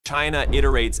China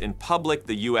iterates in public,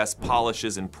 the US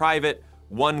polishes in private.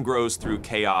 One grows through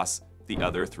chaos, the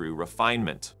other through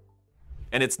refinement.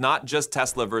 And it's not just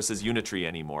Tesla versus Unitree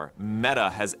anymore. Meta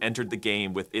has entered the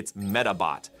game with its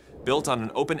MetaBot, built on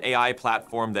an open AI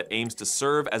platform that aims to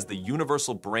serve as the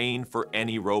universal brain for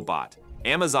any robot.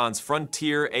 Amazon's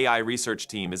Frontier AI research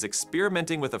team is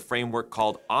experimenting with a framework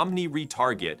called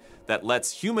Omni-Retarget that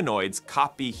lets humanoids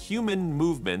copy human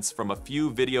movements from a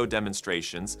few video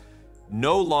demonstrations.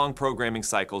 No long programming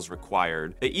cycles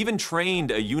required. They even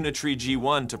trained a Unitree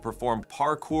G1 to perform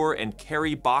parkour and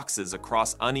carry boxes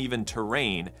across uneven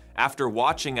terrain after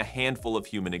watching a handful of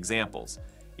human examples.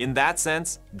 In that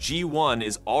sense, G1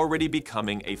 is already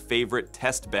becoming a favorite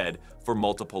test bed for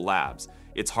multiple labs.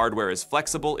 Its hardware is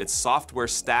flexible, its software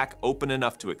stack open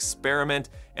enough to experiment,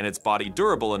 and its body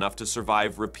durable enough to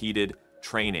survive repeated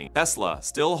training. Tesla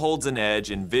still holds an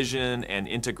edge in vision and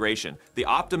integration. The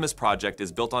Optimus project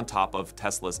is built on top of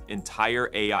Tesla's entire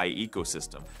AI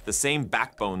ecosystem, the same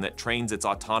backbone that trains its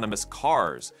autonomous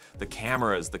cars. The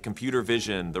cameras, the computer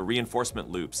vision, the reinforcement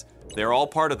loops, they're all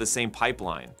part of the same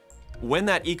pipeline. When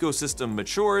that ecosystem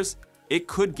matures, it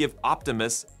could give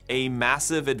Optimus a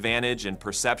massive advantage in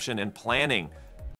perception and planning,